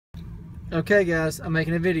Okay, guys, I'm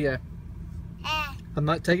making a video. I'm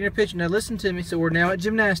not taking a picture. Now listen to me. So we're now at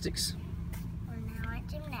gymnastics. We're now at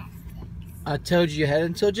gymnastics. I told you had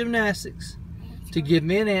until gymnastics to give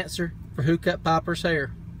me an answer for who cut Piper's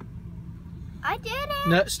hair. I did it.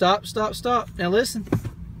 No, stop, stop, stop. Now listen.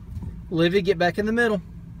 Olivia, get back in the middle.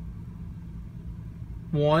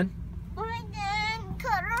 1. I didn't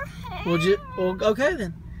cut her hair. Well, okay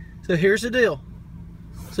then. So here's the deal.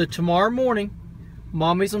 So tomorrow morning,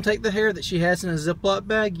 Mommy's going to take the hair that she has in a Ziploc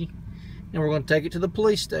baggie, and we're going to take it to the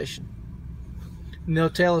police station. And they'll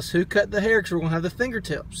tell us who cut the hair, because we're going to have the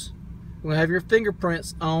fingertips. We're going to have your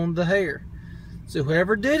fingerprints on the hair. So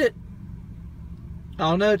whoever did it,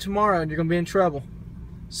 I'll know tomorrow, and you're going to be in trouble.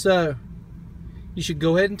 So you should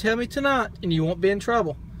go ahead and tell me tonight, and you won't be in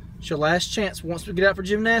trouble. It's your last chance. Once we get out for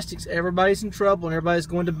gymnastics, everybody's in trouble, and everybody's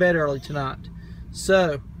going to bed early tonight.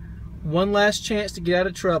 So, one last chance to get out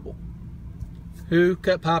of trouble. Who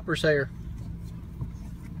cut Piper's hair?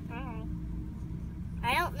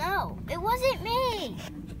 I don't know. It wasn't me.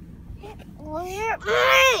 It wasn't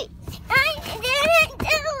me. I didn't do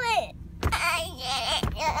it. I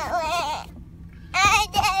didn't do it. I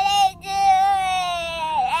didn't do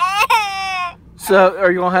it. So,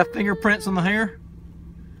 are you going to have fingerprints on the hair?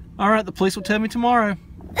 Alright, the police will tell me tomorrow.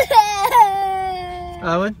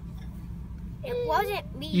 Owen? It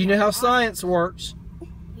wasn't me. You know how science works.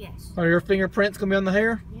 Yes. Are your fingerprints going to be on the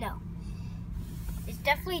hair? No. It's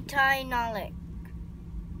definitely dynolic.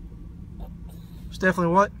 It's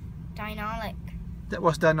definitely what? Dynolic.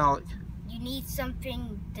 What's dynolic? You need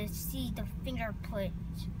something to see the fingerprint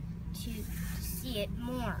to see it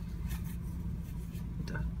more.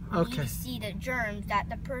 You need Okay. to see the germs that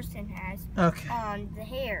the person has Okay. on the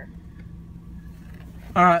hair.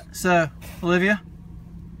 Alright, so, Olivia,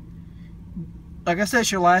 like I said,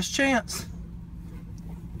 it's your last chance.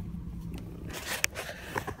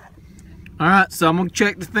 Alright, so I'm going to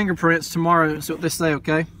check the fingerprints tomorrow and see what they say,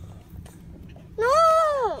 okay?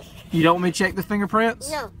 No! You don't want me to check the fingerprints?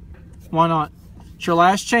 No. Why not? It's your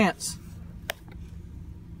last chance.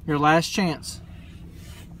 Your last chance.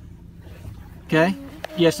 Okay?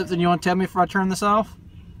 You have something you want to tell me before I turn this off?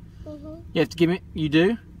 Mm-hmm. You have to give me... You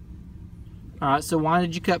do? Alright, so why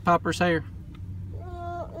did you cut Piper's hair?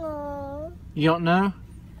 No. You don't know?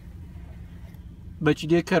 But you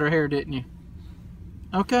did cut her hair, didn't you?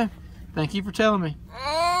 Okay. Thank you for telling me.